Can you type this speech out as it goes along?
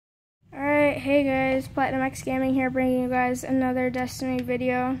Alright, hey guys, Platinum X Gaming here, bringing you guys another Destiny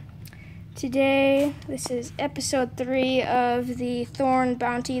video. Today, this is episode 3 of the Thorn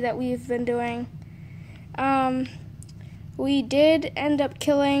bounty that we've been doing. We did end up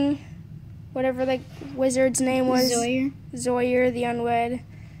killing whatever the wizard's name was. Zoyer the Unwed.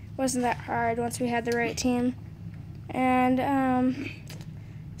 Wasn't that hard once we had the right team. And,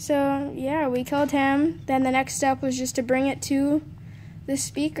 so, yeah, we killed him. Then the next step was just to bring it to the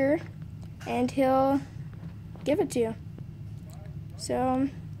speaker, and he'll give it to you. So,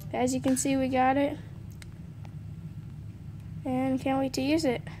 as you can see, we got it. And can't wait to use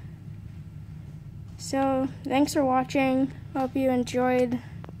it. So, thanks for watching. Hope you enjoyed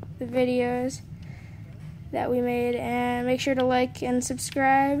the videos that we made. And make sure to like and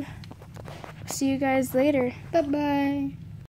subscribe. See you guys later. Bye-bye.